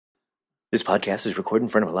This podcast is recorded in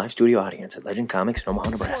front of a live studio audience at Legend Comics in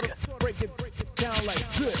Omaha, Nebraska. You're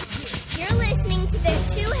listening to the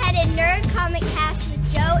Two-Headed Nerd Comic Cast with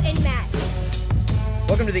Joe and Matt.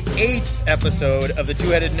 Welcome to the 8th episode of the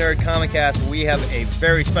Two-Headed Nerd Comic Cast. We have a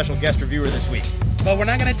very special guest reviewer this week. But we're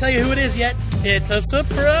not going to tell you who it is yet. It's a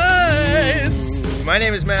surprise! My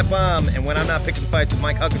name is Matt Baum, and when I'm not picking fights with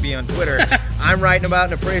Mike Huckabee on Twitter, I'm writing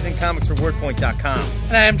about and appraising comics for WordPoint.com.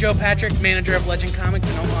 And I am Joe Patrick, manager of Legend Comics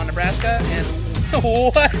in Omaha, Nebraska, and...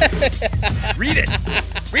 What? Read it!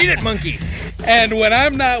 Read it, monkey! And when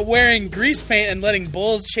I'm not wearing grease paint and letting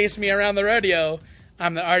bulls chase me around the rodeo,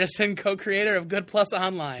 I'm the artist and co-creator of Good Plus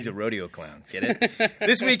Online. He's a rodeo clown, get it?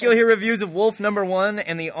 This week you'll hear reviews of Wolf #1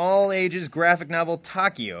 and the all-ages graphic novel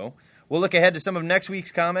Takio. We'll look ahead to some of next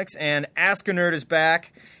week's comics, and Ask a Nerd is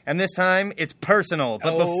back, and this time it's personal.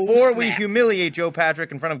 But before we humiliate Joe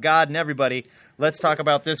Patrick in front of God and everybody, let's talk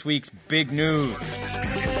about this week's big news.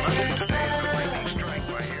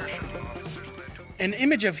 An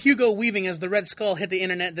image of Hugo Weaving as the Red Skull hit the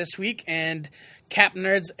internet this week, and Cap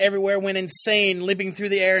nerds everywhere went insane, leaping through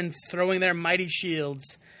the air and throwing their mighty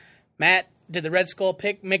shields. Matt, did the Red Skull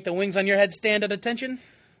pick make the wings on your head stand at attention?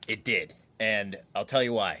 It did, and I'll tell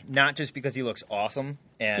you why. Not just because he looks awesome.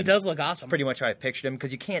 And he does look awesome. Pretty much how I pictured him,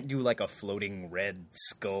 because you can't do like a floating red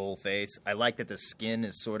skull face. I like that the skin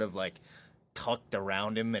is sort of like tucked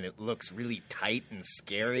around him, and it looks really tight and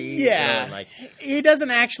scary. Yeah, you know, like, he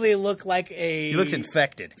doesn't actually look like a... He looks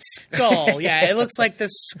infected. Skull, yeah. It looks like the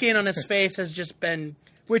skin on his face has just been...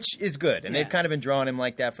 Which is good, and they've kind of been drawing him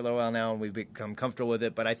like that for a little while now, and we've become comfortable with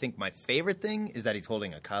it, but I think my favorite thing is that he's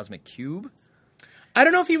holding a cosmic cube. I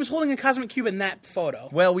don't know if he was holding a cosmic cube in that photo.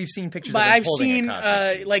 Well, we've seen pictures but of him I've holding seen, a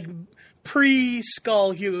cosmic cube. like,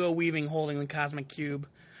 pre-Skull Hugo Weaving holding the cosmic cube.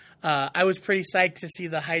 I was pretty psyched to see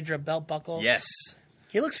the Hydra belt buckle. Yes.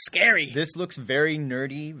 He looks scary. This looks very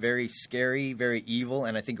nerdy, very scary, very evil,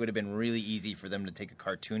 and I think it would have been really easy for them to take a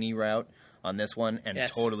cartoony route on this one and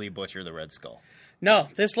totally butcher the Red Skull. No,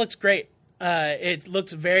 this looks great. It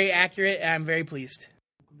looks very accurate, and I'm very pleased.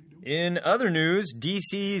 In other news,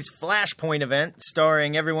 DC's Flashpoint event,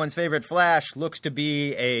 starring everyone's favorite Flash, looks to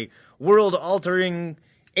be a world-altering,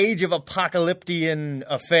 age-of-apocalyptian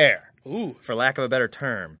affair. Ooh. For lack of a better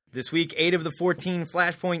term. This week, 8 of the 14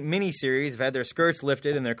 Flashpoint miniseries have had their skirts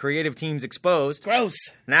lifted and their creative teams exposed. Gross.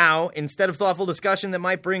 Now, instead of thoughtful discussion that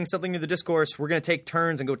might bring something to the discourse, we're going to take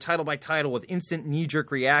turns and go title by title with instant knee-jerk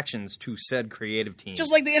reactions to said creative teams.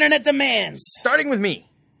 Just like the internet demands. Starting with me.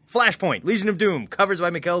 Flashpoint, Legion of Doom, covers by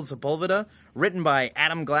Mikel Sepulveda, written by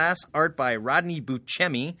Adam Glass, art by Rodney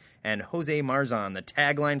Buscemi, and Jose Marzan. The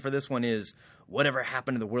tagline for this one is, "Whatever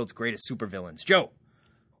happened to the world's greatest supervillains?" Joe.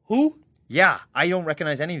 Who? Yeah, I don't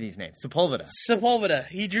recognize any of these names. Sepulveda.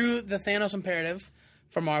 He drew the Thanos Imperative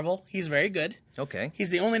for Marvel. He's very good. Okay. He's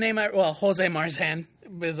the only name Jose Marzan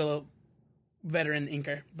is a veteran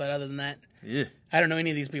inker, but other than that, I don't know any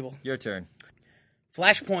of these people. Your turn.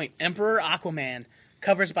 Flashpoint, Emperor Aquaman,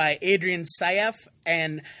 covers by Adrian Saif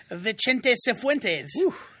and Vicente Cifuentes.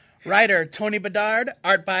 Whew. Writer, Tony Bedard,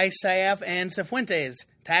 art by Saif and Cifuentes.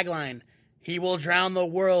 Tagline, he will drown the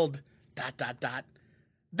world, ...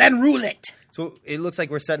 then rule it. So it looks like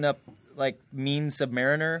we're setting up like mean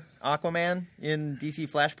Submariner Aquaman in DC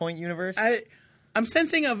Flashpoint universe. I'm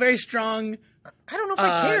sensing a very strong, I don't know if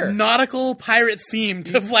I care, nautical pirate theme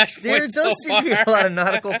to Flashpoint. There does seem to be a lot of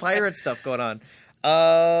nautical pirate stuff going on.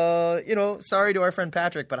 Sorry to our friend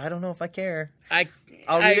Patrick, but I don't know if I care.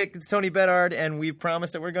 I'll read it. It's Tony Bedard, and we've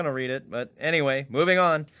promised that we're going to read it. But anyway, moving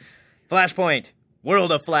on. Flashpoint,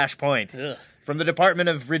 World of Flashpoint. Ugh. From the Department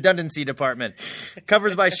of Redundancy Department.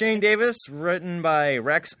 Covers by Shane Davis, written by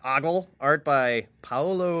Rex Ogle, art by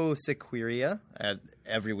Paolo Sequeira.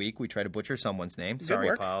 Every week we try to butcher someone's name.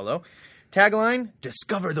 Sorry, Paolo. Tagline,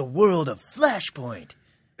 discover the world of Flashpoint.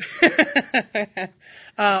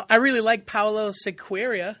 I really like Paolo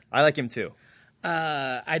Sequeira. I like him too.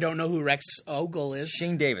 I don't know who Rex Ogle is.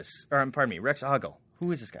 Shane Davis. Pardon me, Rex Ogle.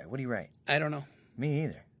 Who is this guy? What do you write? I don't know. Me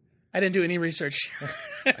either. I didn't do any research.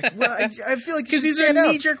 Well, I feel like because these are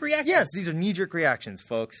knee-jerk reactions. Yes, these are knee-jerk reactions,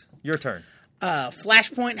 folks. Your turn.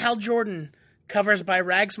 Flashpoint Hal Jordan, covers by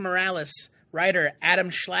Rags Morales, writer Adam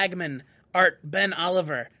Schlagman, art Ben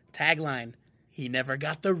Oliver, tagline, he never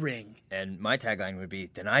got the ring. And my tagline would be,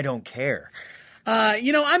 then I don't care.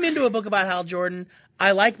 I'm into a book about Hal Jordan.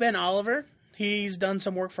 I like Ben Oliver. He's done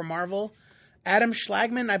some work for Marvel. Adam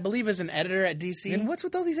Schlagman, I believe, is an editor at DC. And what's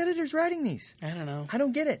with all these editors writing these? I don't know. I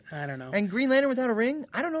don't get it. I don't know. And Green Lantern without a ring?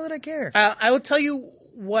 I don't know that I care. I will tell you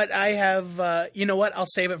what I have. You know what? I'll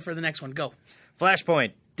save it for the next one. Go.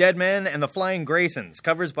 Flashpoint, Deadman and the Flying Graysons.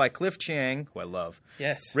 Covers by Cliff Chiang, who I love.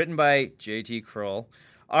 Yes. Written by J.T. Kroll.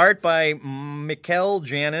 Art by Mikkel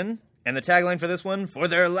Janin. And the tagline for this one, for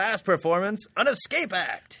their last performance, an escape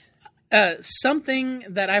act. Something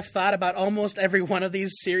that I've thought about almost every one of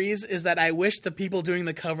these series is that I wish the people doing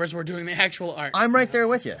the covers were doing the actual art. I'm right there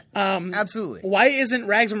with you. Absolutely. Why isn't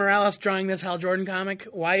Rags Morales drawing this Hal Jordan comic?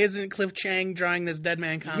 Why isn't Cliff Chang drawing this Dead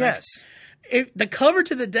Man comic? Yes. The cover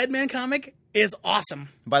to the Dead Man comic is awesome.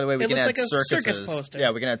 By the way, we It can looks add like a circuses. circus poster. Yeah,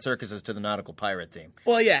 we can add circuses to the Nautical Pirate theme.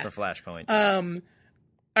 Well, yeah. For Flashpoint.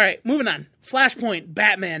 All right, moving on. Flashpoint,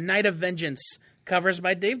 Batman, Night of Vengeance. Covers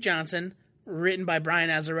by Dave Johnson. Written by Brian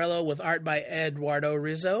Azzarello with art by Eduardo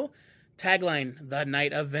Rizzo. Tagline, The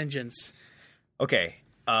Night of Vengeance. Okay.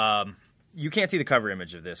 You can't see the cover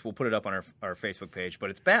image of this. We'll put it up on our Facebook page.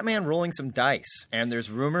 But it's Batman rolling some dice. And there's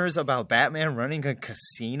rumors about Batman running a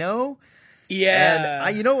casino. Yeah.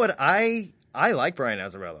 And you know what? I like Brian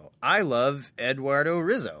Azzarello. I love Eduardo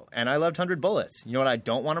Rizzo. And I loved 100 Bullets. You know what I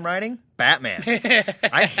don't want him writing? Batman.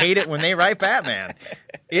 I hate it when they write Batman.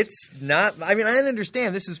 It's not... I mean, I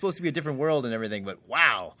understand this is supposed to be a different world and everything, but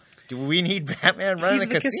wow. Do we need Batman running He's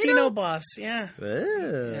a the casino? boss, yeah.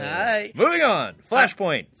 Ugh. Moving on.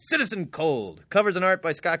 Flashpoint. Citizen Cold. Covers and art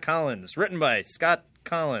by Scott Collins. Written by Scott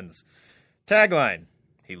Collins. Tagline.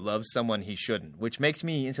 He loves someone he shouldn't. Which makes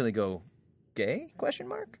me instantly go, gay? Question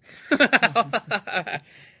mark.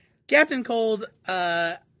 Captain Cold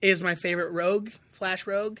is my favorite rogue, Flash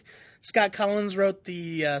Rogue. Scott Collins wrote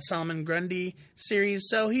the Solomon Grundy series,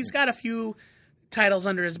 so he's got a few titles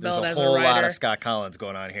under his belt There's as a whole a writer. lot of Scott Collins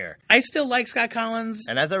going on here. I still like Scott Collins.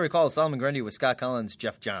 And as I recall, Solomon Grundy was Scott Collins,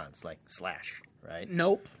 Jeff Johns, like Slash, right?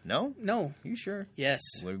 Nope. No? No. You sure? Yes.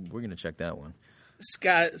 We're going to check that one.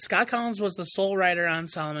 Scott Collins was the sole writer on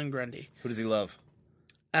Solomon Grundy. Who does he love?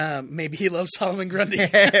 Maybe he loves Solomon Grundy.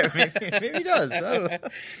 Maybe he does. Oh.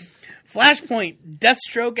 Flashpoint,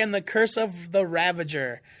 Deathstroke and the Curse of the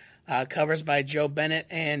Ravager. Covers by Joe Bennett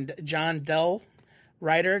and John Dell.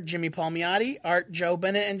 Writer, Jimmy Palmiotti. Art, Joe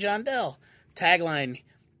Bennett and John Dell. Tagline,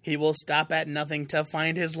 he will stop at nothing to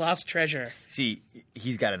find his lost treasure. See,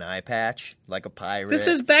 he's got an eye patch, like a pirate. This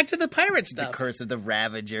is back to the pirate The stuff. Curse of the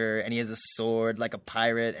Ravager, and he has a sword like a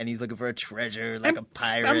pirate, and he's looking for a treasure like a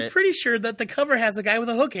pirate. I'm pretty sure that the cover has a guy with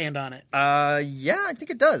a hook hand on it. Yeah, I think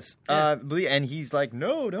it does. And he's like,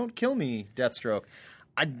 no, don't kill me, Deathstroke.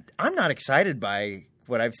 I'm not excited by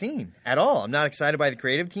what I've seen at all. I'm not excited by the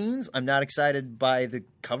creative teams. I'm not excited by the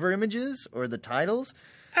cover images or the titles.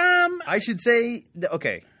 I should say,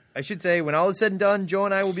 when all is said and done, Joe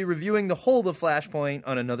and I will be reviewing the whole of Flashpoint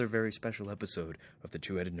on another very special episode of the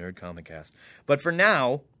Two-Headed Nerd Comic Cast. But for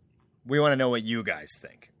now, we want to know what you guys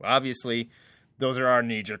think. Well, obviously, those are our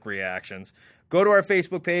knee-jerk reactions. Go to our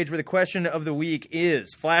Facebook page where the question of the week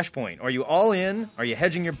is Flashpoint. Are you all in? Are you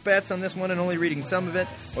hedging your bets on this one and only reading some of it?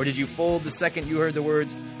 Or did you fold the second you heard the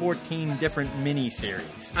words 14 different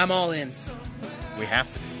mini-series? I'm all in. We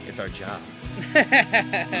have to be. It's our job.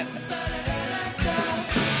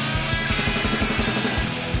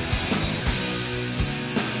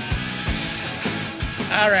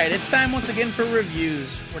 All right, it's time once again for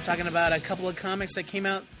reviews. We're talking about a couple of comics that came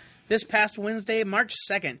out this past Wednesday, March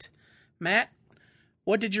 2nd. Matt,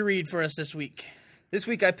 what did you read for us this week? This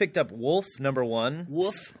week I picked up Wolf #1.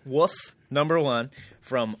 Wolf #1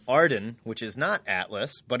 from Arden, which is not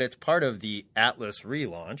Atlas, but it's part of the Atlas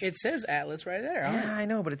relaunch. It says Atlas right there. Yeah, I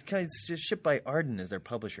know, but it's just shipped by Arden as their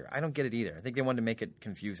publisher. I don't get it either. I think they wanted to make it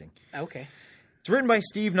confusing. Okay. It's written by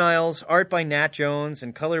Steve Niles, art by Nat Jones,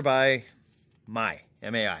 and color by Mai.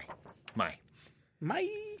 M-A-I. Mai.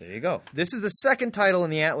 There you go. This is the second title in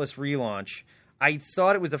the Atlas relaunch. I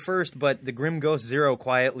thought it was the first, but the Grim Ghost Zero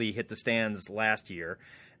quietly hit the stands last year.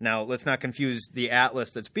 Now, let's not confuse the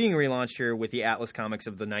Atlas that's being relaunched here with the Atlas comics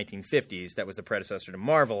of the 1950s. That was the predecessor to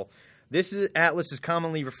Marvel. Atlas is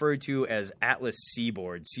commonly referred to as Atlas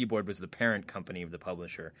Seaboard. Seaboard was the parent company of the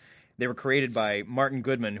publisher. They were created by Martin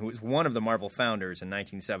Goodman, who was one of the Marvel founders in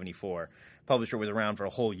 1974. The publisher was around for a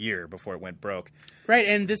whole year before it went broke. Right,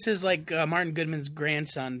 and this is like Martin Goodman's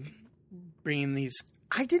grandson bringing these.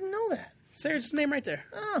 I didn't know that. There's his name right there.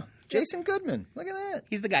 Oh, Jason Goodman. Look at that.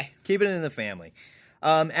 He's the guy. Keep it in the family.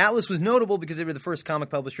 Atlas was notable because they were the first comic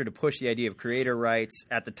publisher to push the idea of creator rights.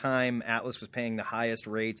 At the time, Atlas was paying the highest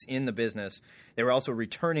rates in the business. They were also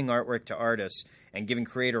returning artwork to artists and giving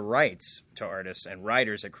creator rights to artists and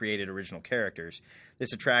writers that created original characters.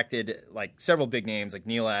 This attracted several big names like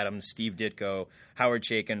Neil Adams, Steve Ditko, Howard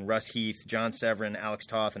Chaykin, Russ Heath, John Severin, Alex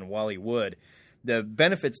Toth, and Wally Wood. The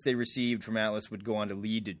benefits they received from Atlas would go on to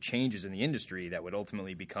lead to changes in the industry that would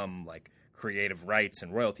ultimately become creative rights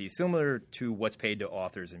and royalties, similar to what's paid to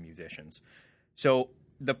authors and musicians. So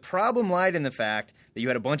the problem lied in the fact that you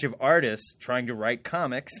had a bunch of artists trying to write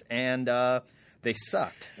comics, and they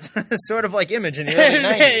sucked. Sort of like Image in the early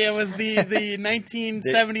 90s. It was the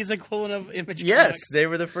 1970s equivalent of Image Yes, Comics. they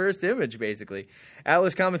were the first Image, basically.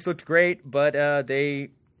 Atlas Comics looked great, but they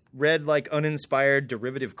read like uninspired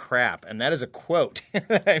derivative crap, and that is a quote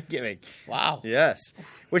that I'm giving. Wow. Yes.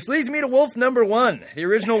 Which leads me to Wolf number 1. The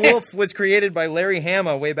original Wolf was created by Larry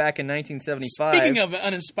Hama way back in 1975. Speaking of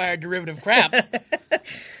uninspired derivative crap,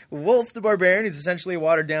 Wolf the Barbarian is essentially a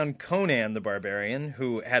watered-down Conan the Barbarian,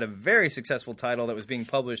 who had a very successful title that was being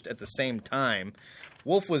published at the same time.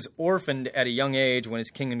 Wolf was orphaned at a young age when his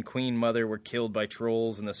king and queen mother were killed by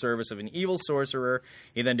trolls in the service of an evil sorcerer.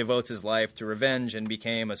 He then devotes his life to revenge and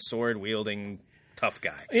became a sword-wielding tough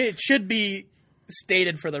guy. it should be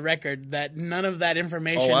stated for the record that none of that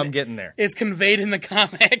information Oh, I'm getting there. is conveyed in the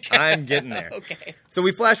comic. I'm getting there. Okay. So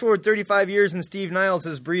we flash forward 35 years, and Steve Niles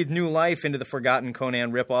has breathed new life into the forgotten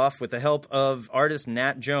Conan ripoff with the help of artist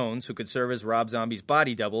Nat Jones, who could serve as Rob Zombie's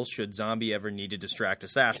body double should Zombie ever need to distract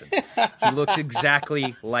assassins. He looks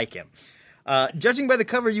exactly like him. Judging by the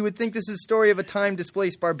cover, you would think this is a story of a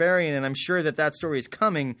time-displaced barbarian, and I'm sure that story is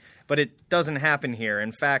coming, but it doesn't happen here.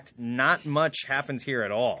 In fact, not much happens here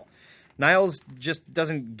at all. Niles just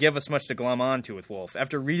doesn't give us much to glom onto with Wolf.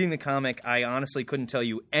 After reading the comic, I honestly couldn't tell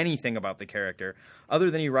you anything about the character,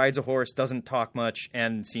 other than he rides a horse, doesn't talk much,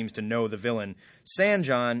 and seems to know the villain,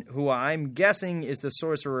 Sanjon, who I'm guessing is the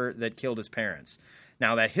sorcerer that killed his parents.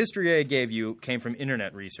 Now, that history I gave you came from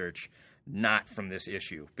internet research, not from this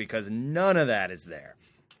issue, because none of that is there.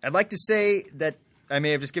 I'd like to say that I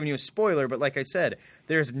may have just given you a spoiler, but like I said,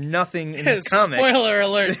 there's nothing in this comic Spoiler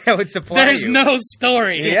alert. that would supply There's you. no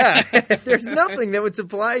story. Yeah, there's nothing that would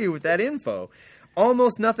supply you with that info.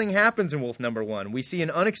 Almost nothing happens in Wolf number 1. We see an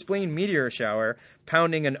unexplained meteor shower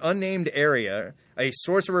pounding an unnamed area. A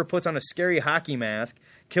sorcerer puts on a scary hockey mask,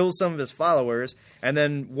 kills some of his followers, and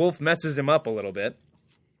then Wolf messes him up a little bit,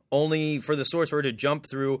 only for the sorcerer to jump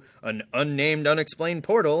through an unnamed, unexplained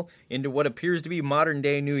portal into what appears to be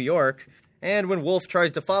modern-day New York. And when Wolf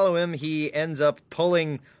tries to follow him, he ends up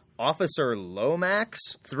pulling Officer Lomax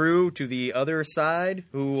through to the other side,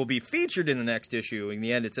 who will be featured in the next issue. In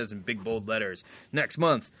the end, it says in big bold letters, next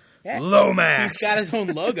month, Lomax. He's got his own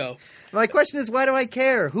logo. My question is, why do I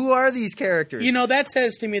care? Who are these characters? You know, that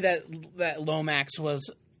says to me that Lomax was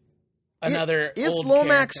another if old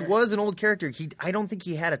Lomax character. was an old character, I don't think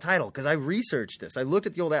he had a title, because I researched this. I looked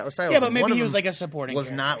at the old Atlas titles. Yeah, but and maybe one of he was them like a supporting was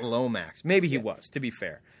character. not Lomax. Maybe he was, to be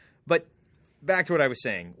fair. But back to what I was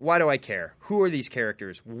saying. Why do I care? Who are these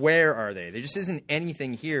characters? Where are they? There just isn't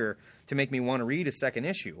anything here to make me want to read a second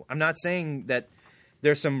issue. I'm not saying that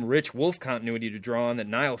there's some rich Wolf continuity to draw on that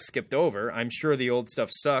Niles skipped over. I'm sure the old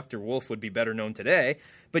stuff sucked, or Wolf would be better known today.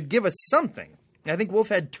 But give us something. I think Wolf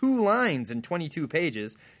had 2 lines in 22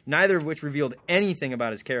 pages, neither of which revealed anything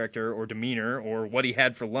about his character or demeanor or what he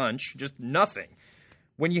had for lunch. Just nothing.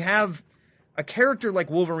 When you have a character like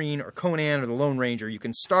Wolverine or Conan or the Lone Ranger, you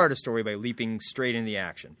can start a story by leaping straight into the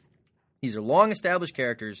action. These are long-established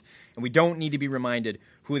characters, and we don't need to be reminded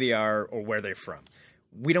who they are or where they're from.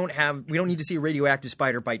 We don't need to see a radioactive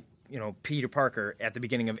spider bite, Peter Parker at the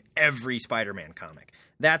beginning of every Spider-Man comic.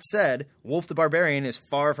 That said, Wolf the Barbarian is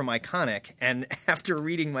far from iconic, and after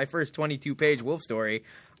reading my first 22-page Wolf story,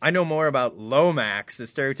 I know more about Lomax, the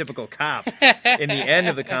stereotypical cop, in the end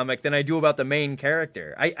of the comic than I do about the main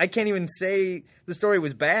character. I can't even say the story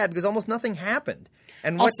was bad because almost nothing happened.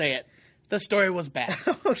 And I'll say it. The story was bad.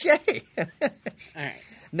 Okay. All right.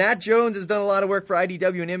 Nat Jones has done a lot of work for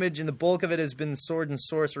IDW and Image, and the bulk of it has been sword and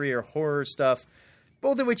sorcery or horror stuff,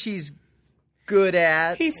 both of which he's good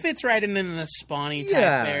at. He fits right in the Spawny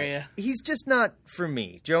type area. He's just not for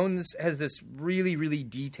me. Jones has this really, really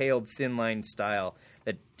detailed, thin-line style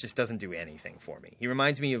that just doesn't do anything for me. He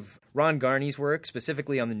reminds me of Ron Garney's work,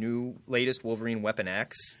 specifically on the latest Wolverine Weapon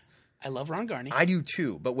X. I love Ron Garney. I do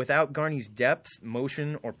too, but without Garney's depth,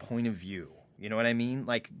 motion, or point of view. You know what I mean?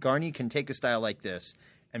 Like, Garney can take a style like this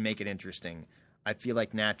and make it interesting. I feel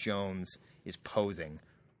like Nat Jones is posing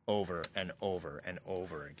over and over and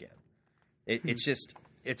over again.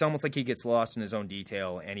 It's almost like he gets lost in his own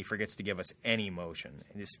detail and he forgets to give us any motion.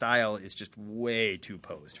 And his style is just way too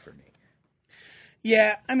posed for me.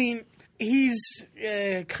 Yeah, I mean, he's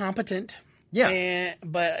competent. Yeah.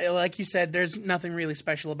 But like you said, there's nothing really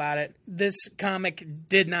special about it. This comic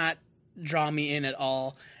did not draw me in at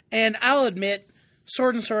all. And I'll admit,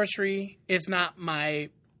 sword and sorcery is not my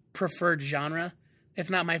preferred genre. It's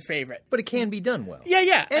not my favorite. But it can be done well.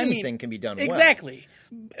 Yeah. Anything can be done well. Exactly.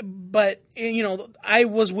 But, I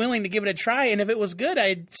was willing to give it a try, and if it was good,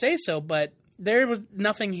 I'd say so, but there was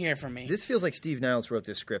nothing here for me. This feels like Steve Niles wrote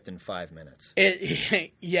this script in 5 minutes.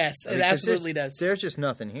 Yes, it absolutely does. There's just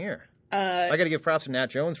nothing here. I got to give props to Nat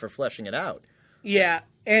Jones for fleshing it out. Yeah,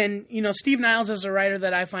 and, Steve Niles is a writer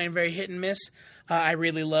that I find very hit and miss. I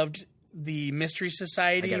really loved the Mystery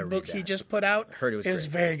Society book he just put out. Heard it was great.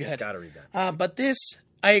 Very good. Gotta read that. But this,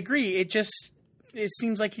 I agree, it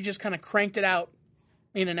seems like he just kind of cranked it out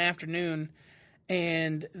in an afternoon,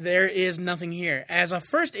 and there is nothing here. As a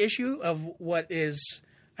first issue of what is,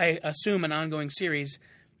 I assume, an ongoing series,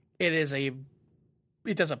 it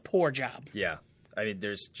does a poor job. Yeah. I mean,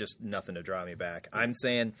 there's just nothing to draw me back. I'm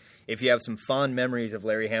saying if you have some fond memories of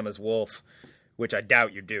Larry Hama's Wolf, which I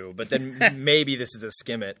doubt you do, but then maybe this is a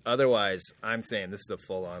skim it. Otherwise, I'm saying this is a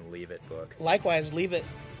full-on Leave It book. Likewise, leave it.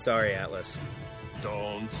 Sorry, Atlas.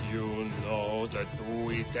 Don't you know the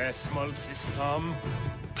Dewey Decimal System?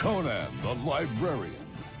 Conan the Librarian.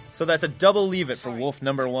 So that's a double Leave It for Wolf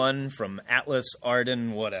number 1 from Atlas,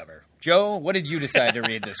 Arden, whatever. Joe, what did you decide to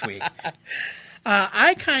read this week?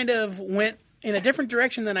 I kind of went in a different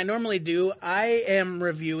direction than I normally do. I am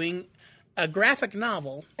reviewing a graphic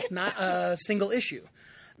novel, not a single issue.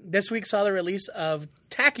 This week saw the release of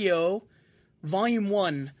Takio, Volume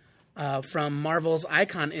 1, from Marvel's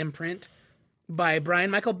Icon imprint by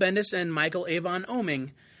Brian Michael Bendis and Michael Avon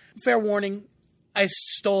Oeming. Fair warning, I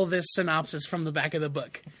stole this synopsis from the back of the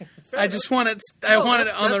book. I wanted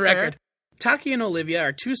it on the record. Taki and Olivia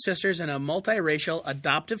are two sisters in a multiracial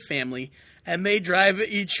adoptive family, and they drive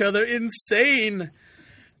each other insane.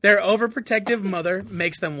 Their overprotective mother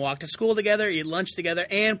makes them walk to school together, eat lunch together,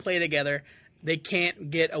 and play together. They can't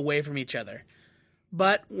get away from each other.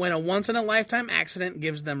 But when a once-in-a-lifetime accident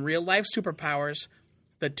gives them real-life superpowers,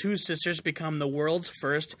 the two sisters become the world's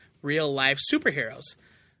first real-life superheroes.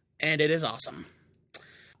 And it is awesome.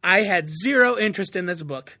 I had zero interest in this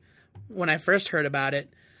book when I first heard about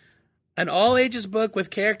it. An all-ages book with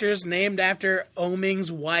characters named after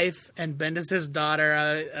Oeming's wife and Bendis'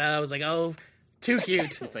 daughter. I was like, oh, too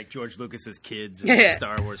cute. It's like George Lucas's kids in the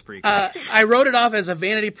Star Wars prequel. I wrote it off as a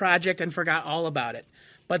vanity project and forgot all about it.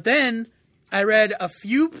 But then I read a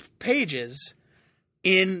few pages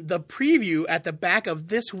in the preview at the back of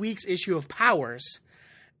this week's issue of Powers,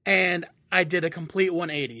 and I did a complete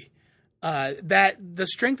 180. That the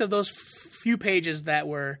strength of those few pages that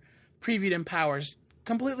were previewed in Powers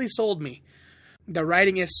completely sold me. The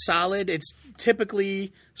writing is solid. It's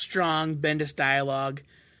typically strong Bendis dialogue,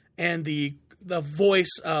 and the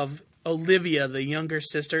voice of Olivia, the younger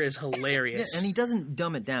sister, is hilarious. Yeah, and he doesn't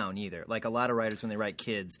dumb it down either. Like a lot of writers, when they write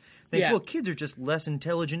kids, think, well, kids are just less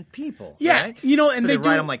intelligent people. Yeah, right? and so they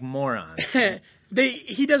write them like morons.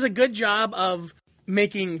 He does a good job of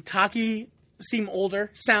making Taki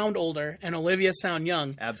sound older, and Olivia sound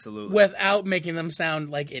young. Absolutely. Without making them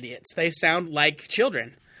sound like idiots. They sound like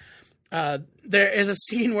children. There is a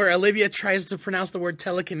scene where Olivia tries to pronounce the word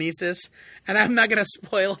telekinesis, and I'm not going to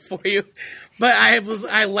spoil it for you, but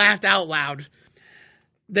I laughed out loud.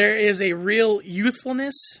 There is a real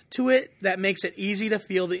youthfulness to it that makes it easy to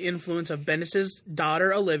feel the influence of Bendis'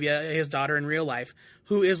 daughter, Olivia, his daughter in real life,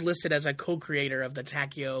 who is listed as a co-creator of the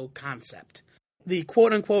Takio concept. The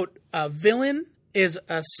quote-unquote villain is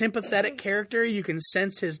a sympathetic character. You can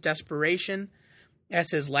sense his desperation as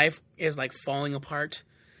his life is like falling apart.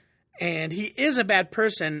 And he is a bad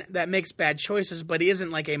person that makes bad choices, but he isn't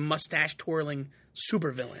like a mustache-twirling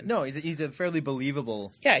supervillain. No, he's a fairly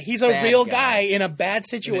believable. Yeah, he's a real guy in a bad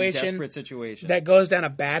situation. In a desperate situation. That goes down a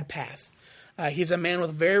bad path. He's a man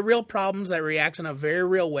with very real problems that reacts in a very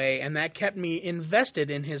real way, and that kept me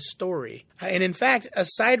invested in his story. And in fact,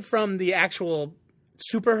 aside from the actual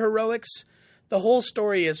superheroics, the whole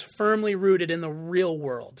story is firmly rooted in the real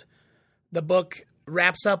world. The book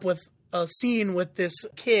wraps up with a scene with this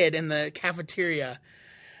kid in the cafeteria,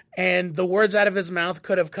 and the words out of his mouth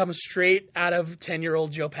could have come straight out of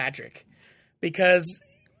 10-year-old Joe Patrick, because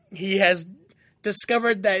he has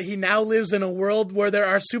discovered that he now lives in a world where there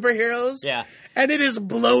are superheroes, and it is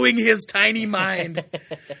blowing his tiny mind.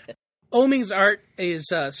 Oeming's art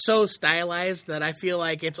is so stylized that I feel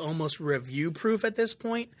like it's almost review-proof at this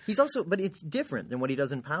point. He's also, but it's different than what he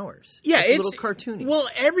does in Powers. Yeah, it's a little cartoony. Well,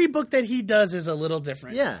 every book that he does is a little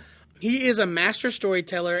different. Yeah. He is a master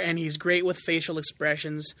storyteller, and he's great with facial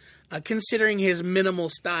expressions, considering his minimal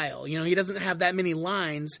style. You know, he doesn't have that many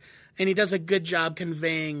lines, and he does a good job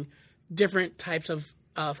conveying different types of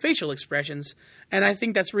facial expressions, and I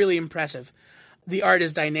think that's really impressive. The art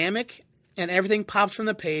is dynamic, and everything pops from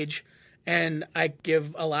the page, and I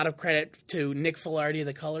give a lot of credit to Nick Filardi,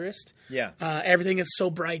 the colorist. Yeah. Everything is so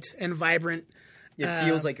bright and vibrant. It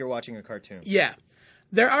feels like you're watching a cartoon. Yeah.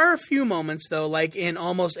 There are a few moments, though, like in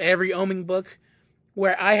almost every Oeming book,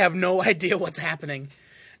 where I have no idea what's happening.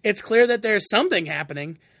 It's clear that there's something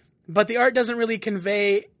happening, but the art doesn't really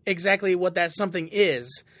convey exactly what that something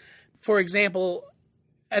is. For example,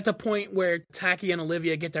 at the point where Taki and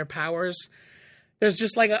Olivia get their powers, there's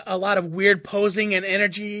just like a lot of weird posing and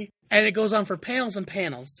energy, and it goes on for panels and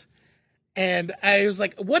panels. And I was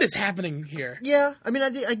like, what is happening here? Yeah, I mean,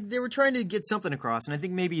 they were trying to get something across, and I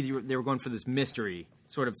think maybe they were going for this mystery,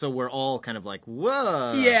 sort of, so we're all kind of like,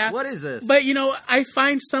 whoa, Yeah. what is this? But, I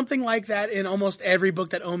find something like that in almost every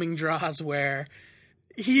book that Oeming draws, where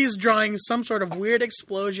he's drawing some sort of weird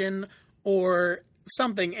explosion or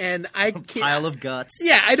something, and I can't... Pile of guts.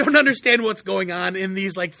 Yeah, I don't understand what's going on in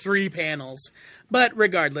these, 3 panels. But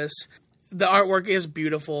regardless, the artwork is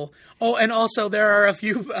beautiful. Oh, and also there are a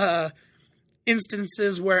few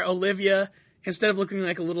instances where Olivia, instead of looking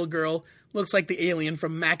like a little girl, looks like the alien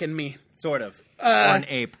from Mac and Me. Sort of. Or an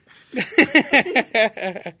ape.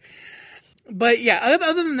 But yeah,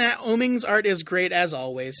 other than that, Oeming's art is great as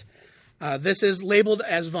always. This is labeled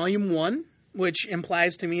as Volume 1, which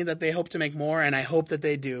implies to me that they hope to make more, and I hope that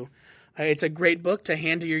they do. It's a great book to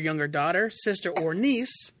hand to your younger daughter, sister, or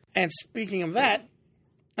niece. And speaking of that,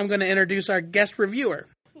 I'm going to introduce our guest reviewer.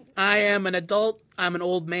 I am an adult. I'm an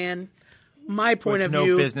old man. My point of no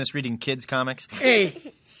view... business reading kids' comics.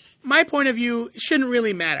 Hey, my point of view shouldn't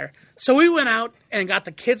really matter. So we went out and got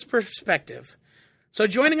the kids' perspective. So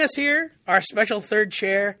joining us here, our special third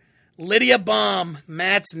chair, Lydia Baum,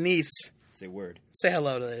 Matt's niece. Say word. Say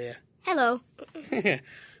hello to Lydia. Hello.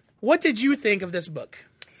 What did you think of this book?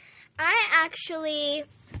 I actually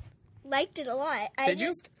liked it a lot. Did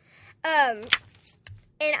you?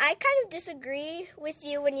 And I kind of disagree with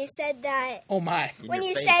you when you said that. Oh my! When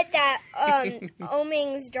you said that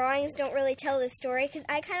Oeming's drawings don't really tell the story, because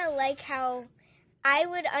I kind of like how I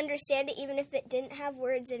would understand it even if it didn't have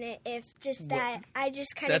words in it. If just that, I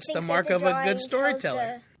just kind of That's think the mark that of a good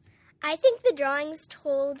storyteller. I think the drawings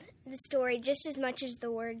told the story just as much as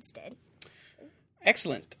the words did.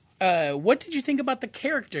 Excellent. What did you think about the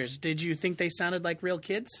characters? Did you think they sounded like real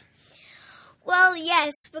kids? Well,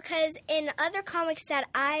 yes, because in other comics that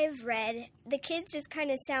I've read, the kids just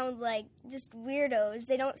kind of sound like just weirdos.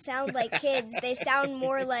 They don't sound like kids. They sound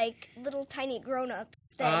more like little tiny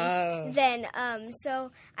grown-ups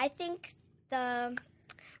so I think the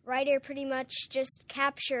writer pretty much just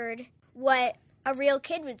captured what a real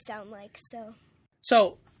kid would sound like.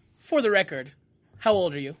 So, for the record, how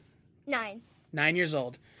old are you? 9. 9 years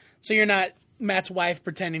old. So you're not Matt's wife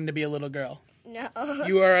pretending to be a little girl. No.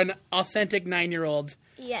 You are an authentic 9-year-old.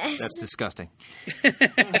 Yes. That's disgusting.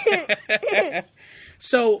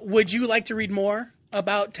 So, would you like to read more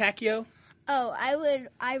about Takio? Oh, I would.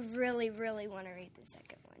 I really, really want to read the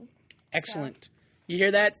second one. Excellent. You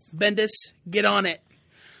hear that, Bendis? Get on it.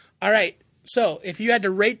 All right. So, if you had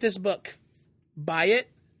to rate this book, buy it,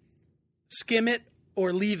 skim it,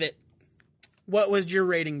 or leave it, what would your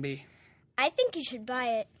rating be? I think you should buy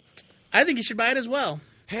it. I think you should buy it as well.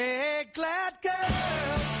 Hey, glad girls,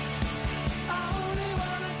 I only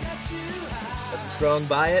wanna get you high. That's a strong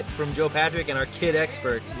buy it from Joe Patrick and our kid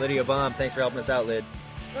expert, Lydia Baum. Thanks for helping us out, Lyd.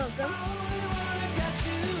 Welcome.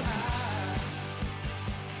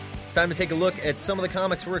 It's time to take a look at some of the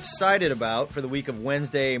comics we're excited about for the week of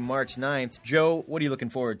Wednesday, March 9th. Joe, what are you looking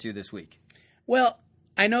forward to this week? Well,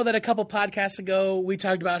 I know that a couple podcasts ago we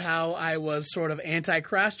talked about how I was sort of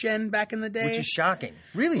anti-cross-gen back in the day. Which is shocking.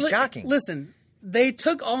 Really shocking. Listen, they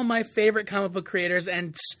took all my favorite comic book creators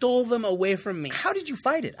and stole them away from me. How did you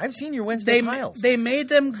fight it? I've seen your Wednesday piles. They made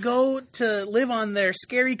them go to live on their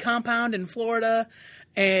scary compound in Florida,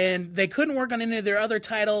 and they couldn't work on any of their other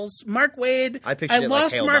titles. Mark Waid, I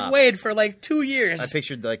lost Mark Waid for like 2 years. I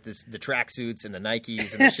pictured like the tracksuits and the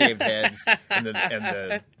Nikes and the shaved heads and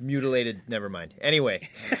the mutilated. Never mind. Anyway,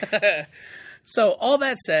 so all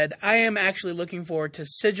that said, I am actually looking forward to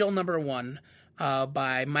Sigil #1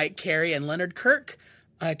 by Mike Carey and Leonard Kirk,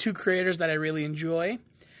 2 creators that I really enjoy.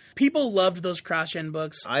 People loved those cross-gen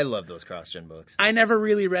books. I love those cross-gen books. I never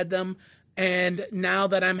really read them. And now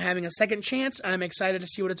that I'm having a second chance, I'm excited to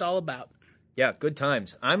see what it's all about. Yeah, good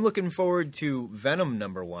times. I'm looking forward to Venom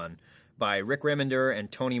 #1 by Rick Remender and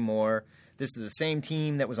Tony Moore. This is the same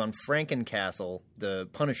team that was on Frankencastle, the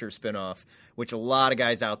Punisher spinoff, which a lot of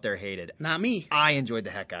guys out there hated. Not me. I enjoyed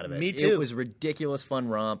the heck out of it. Me too. It was a ridiculous fun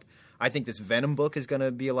romp. I think this Venom book is going to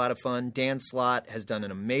be a lot of fun. Dan Slott has done an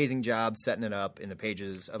amazing job setting it up in the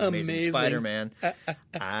pages of Amazing Spider-Man.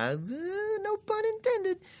 No pun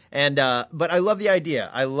intended. And but I love the idea.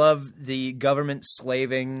 I love the government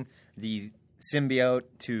slaving the symbiote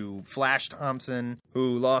to Flash Thompson,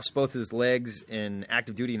 who lost both his legs in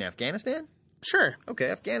active duty in Afghanistan. Sure.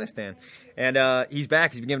 Okay, Afghanistan. And he's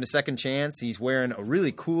back. He's been given a second chance. He's wearing a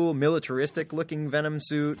really cool, militaristic-looking Venom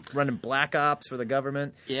suit, running Black Ops for the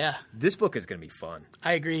government. Yeah. This book is going to be fun.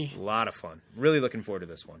 I agree. A lot of fun. Really looking forward to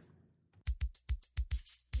this one.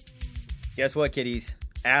 Guess what, kiddies?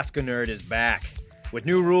 Ask a Nerd is back. With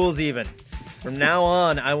new rules, even. From now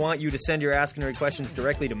on, I want you to send your Ask a Nerd questions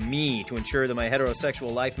directly to me to ensure that my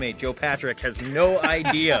heterosexual life mate, Joe Patrick, has no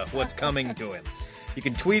idea what's coming to him. You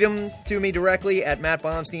can tweet them to me directly at Matt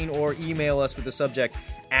Bomstein or email us with the subject,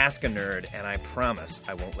 Ask a Nerd, and I promise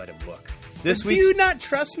I won't let him look. Do you not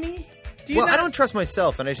trust me? I don't trust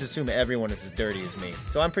myself, and I just assume everyone is as dirty as me.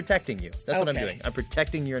 So I'm protecting you. That's what I'm doing. I'm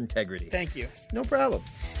protecting your integrity. Thank you. No problem.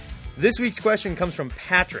 This week's question comes from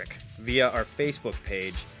Patrick via our Facebook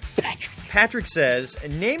page. Patrick says,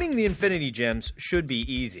 naming the Infinity Gems should be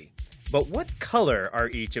easy. But what color are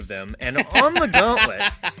each of them? And on the gauntlet,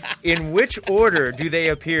 in which order do they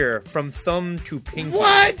appear from thumb to pinky?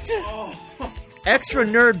 What? Extra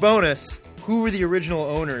nerd bonus. Who were the original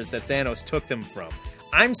owners that Thanos took them from?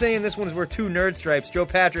 I'm saying this one's worth 2 nerd stripes. Joe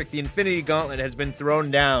Patrick, the Infinity Gauntlet has been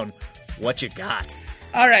thrown down. What you got?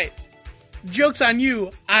 All right. Joke's on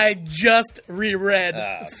you. I just reread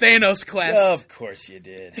Thanos Quest. Of course you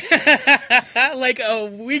did. Like a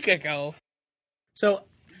week ago. So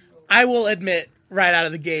I will admit right out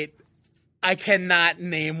of the gate, I cannot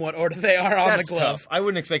name what order they are on That's the glove. tough. I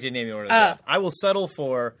wouldn't expect you to name the order. Of the glove. I will settle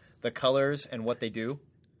for the colors and what they do.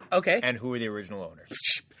 Okay. And who are the original owners.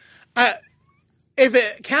 If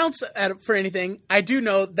it counts for anything, I do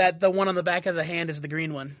know that the one on the back of the hand is the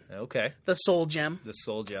green one. Okay. The Soul Gem. The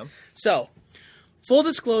Soul Gem. So, full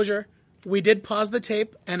disclosure, we did pause the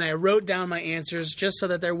tape, and I wrote down my answers just so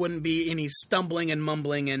that there wouldn't be any stumbling and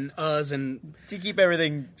mumbling and uhs and... To keep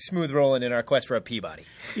everything smooth rolling in our quest for a Peabody.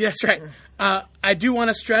 Yes, right. I do want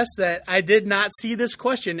to stress that I did not see this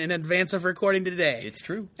question in advance of recording today. It's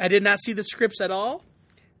true. I did not see the scripts at all.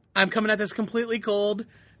 I'm coming at this completely cold.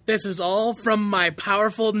 This is all from my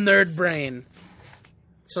powerful nerd brain.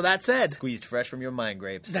 So that said... Squeezed fresh from your mind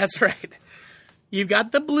grapes. That's right. You've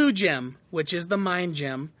got the blue gem, which is the mind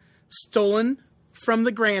gem, stolen from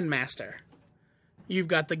the Grandmaster. You've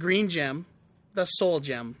got the green gem, the soul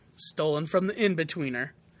gem, stolen from the in-betweener.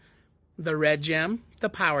 The red gem, the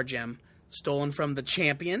power gem, stolen from the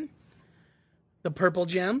champion. The purple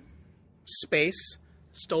gem, space,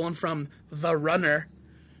 stolen from the runner.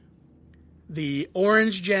 The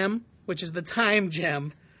orange gem, which is the time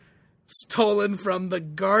gem, stolen from the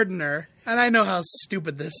gardener. And I know how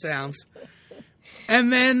stupid this sounds.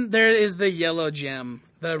 And then there is the yellow gem,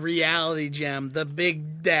 the reality gem, the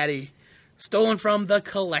big daddy, stolen from the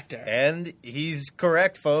collector. And he's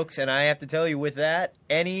correct, folks. And I have to tell you, with that,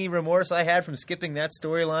 any remorse I had from skipping that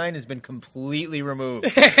storyline has been completely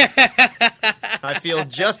removed. I feel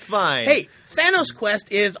just fine. Hey, Thanos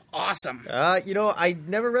Quest is awesome. I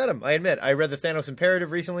never read them, I admit. I read the Thanos Imperative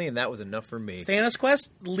recently, and that was enough for me. Thanos Quest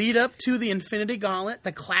lead up to the Infinity Gauntlet,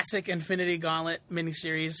 the classic Infinity Gauntlet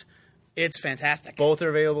miniseries. It's fantastic. Both are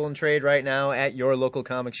available in trade right now at your local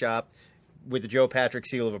comic shop with the Joe Patrick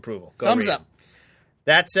seal of approval. Go Thumbs read up. them.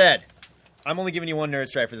 That said, I'm only giving you 1 nerd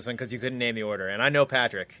stripe for this one because you couldn't name the order, and I know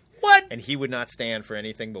Patrick. What? And he would not stand for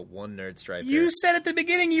anything but 1 nerd stripe. You there. said at the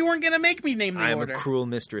beginning you weren't going to make me name the I'm order. a cruel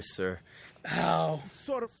mistress, sir. Oh.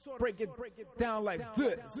 Sort of break it down like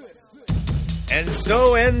this. And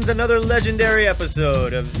so ends another legendary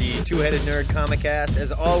episode of the Two-Headed Nerd Comic Cast.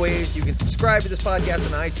 As always, you can subscribe to this podcast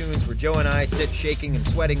on iTunes, where Joe and I sit shaking and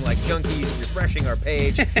sweating like junkies, refreshing our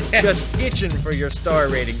page, just itching for your star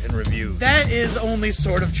ratings and reviews. That is only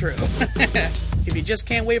sort of true. If you just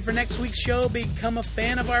can't wait for next week's show, become a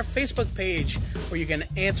fan of our Facebook page, where you can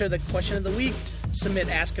answer the question of the week, submit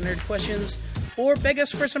Ask a Nerd questions, or beg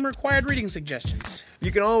us for some required reading suggestions.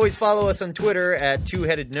 You can always follow us on Twitter at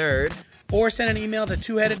Two-Headed Nerd. Or send an email to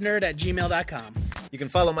twoheadednerd@gmail.com. You can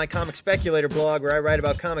follow my Comic Speculator blog, where I write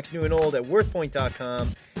about comics new and old, at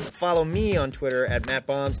worthpoint.com. And follow me on Twitter at Matt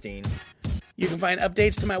Bomstein. You can find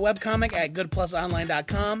updates to my webcomic at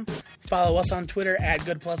goodplusonline.com. Follow us on Twitter at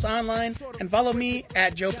goodplusonline. And follow me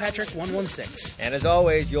at joepatrick116. And as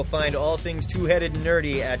always, you'll find all things two-headed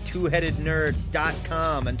nerdy at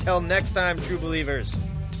twoheadednerd.com. Until next time, true believers,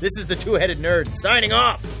 this is the Two-Headed Nerd signing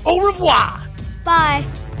off. Au revoir! Bye.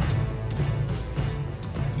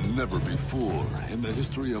 Never before in the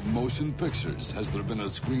history of motion pictures has there been a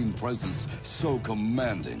screen presence so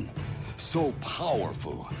commanding, so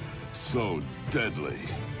powerful, so deadly.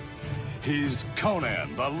 He's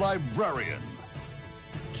Conan the Librarian.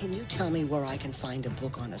 Can you tell me where I can find a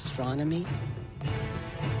book on astronomy?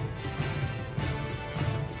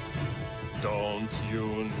 Don't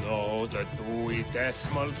you know the Dewey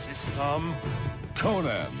Decimal System?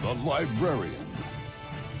 Conan the Librarian.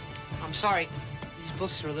 I'm sorry. These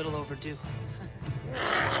books are a little overdue.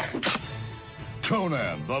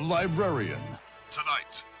 Conan the Librarian. Tonight